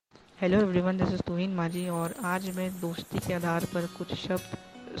Hello everyone, this is तुहिन माझी और आज मैं दोस्ती के आधार पर कुछ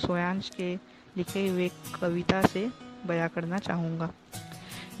शब्द सोयांश के लिखे हुए कविता से बयां करना चाहूँगा।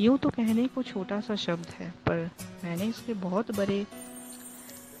 यूँ तो कहने को छोटा सा शब्द है, पर मैंने इसके बहुत बड़े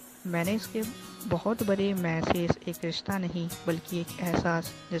मैंने इसके बहुत बड़े मैसेज, एक रिश्ता नहीं बल्कि एक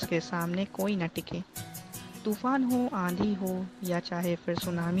एहसास जिसके सामने कोई न टिके। तूफान हो, आंधी हो या चाहे फिर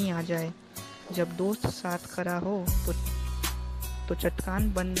सुनामी आ जाए, जब दोस्त साथ खड़ा हो तो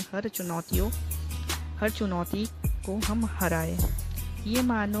चट्टान बन हर चुनौती को हम हराए। ये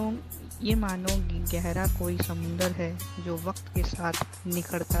मानो ये मानो गहरा कोई समुंदर है जो वक्त के साथ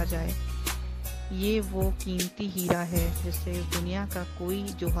निखरता जाए। ये वो कीमती हीरा है जिससे इस दुनिया का कोई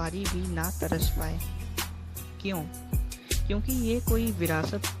जोहारी भी ना तरस पाए। क्यों? क्योंकि ये कोई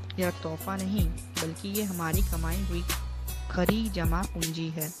विरासत या तोहफा नहीं, बल्कि ये हमारी कमाई हुई खरी जमा पूंजी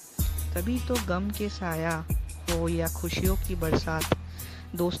है। तभी तो गम के साया हो या खुशियों की बरसात,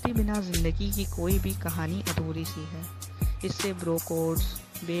 दोस्ती बिना जिंदगी की कोई भी कहानी अधूरी सी है। इससे ब्रो कोड्स,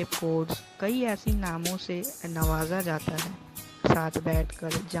 बेब कोड्स, कई ऐसी नामों से नवाजा जाता है। साथ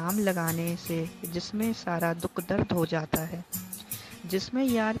बैठकर जाम लगाने से जिसमें सारा दुख दर्द हो जाता है, जिसमें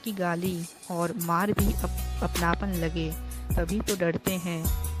यार की गाली और मार भी अपनापन लगे। तभी तो डरते हैं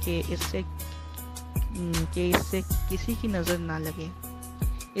कि इससे किसी की नज़र ना लगे।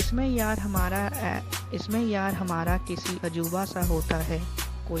 इसमें यार हमारा किसी अजूबा सा होता है।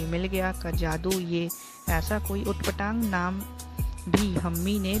 कोई मिल गया का जादू, ये ऐसा कोई उटपटांग नाम भी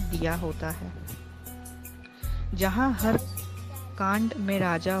हम्मी ने दिया होता है। जहाँ हर कांड में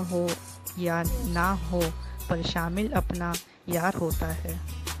राजा हो या ना हो, पर शामिल अपना यार होता है।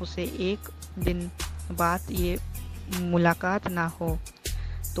 उसे एक दिन बात ये मुलाकात ना हो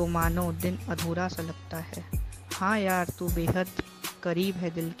तो मानो दिन अधूरा सा लगता है। हाँ यार, तू बेहद करीब है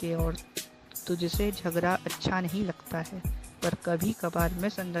दिल के और तुझसे झगड़ा अच्छा नहीं लगता है, पर कभी कभार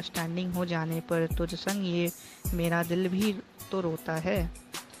मिसअंडरस्टैंडिंग हो जाने पर तुझ संग ये मेरा दिल भी तो रोता है।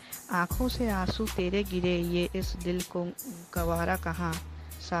 आंखों से आंसू तेरे गिरे, ये इस दिल को गवारा कहाँ।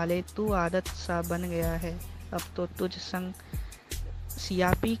 साले तू आदत सा बन गया है, अब तो तुझ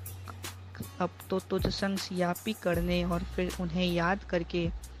संग सियापी करने और फिर उन्हें याद करके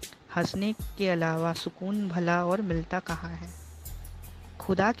हंसने के अलावा सुकून भला और मिलता कहाँ है।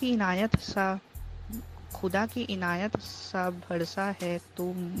 खुदा की इनायत सा भरसा है तू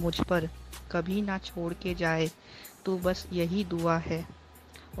मुझ पर, कभी ना छोड़ के जाए तू, बस यही दुआ है।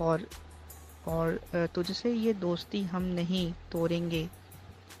 और तुझसे ये दोस्ती हम नहीं तोड़ेंगे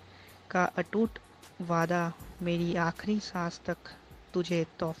का अटूट वादा मेरी आखिरी सांस तक तुझे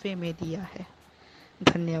तोहफे में दिया है। धन्यवाद।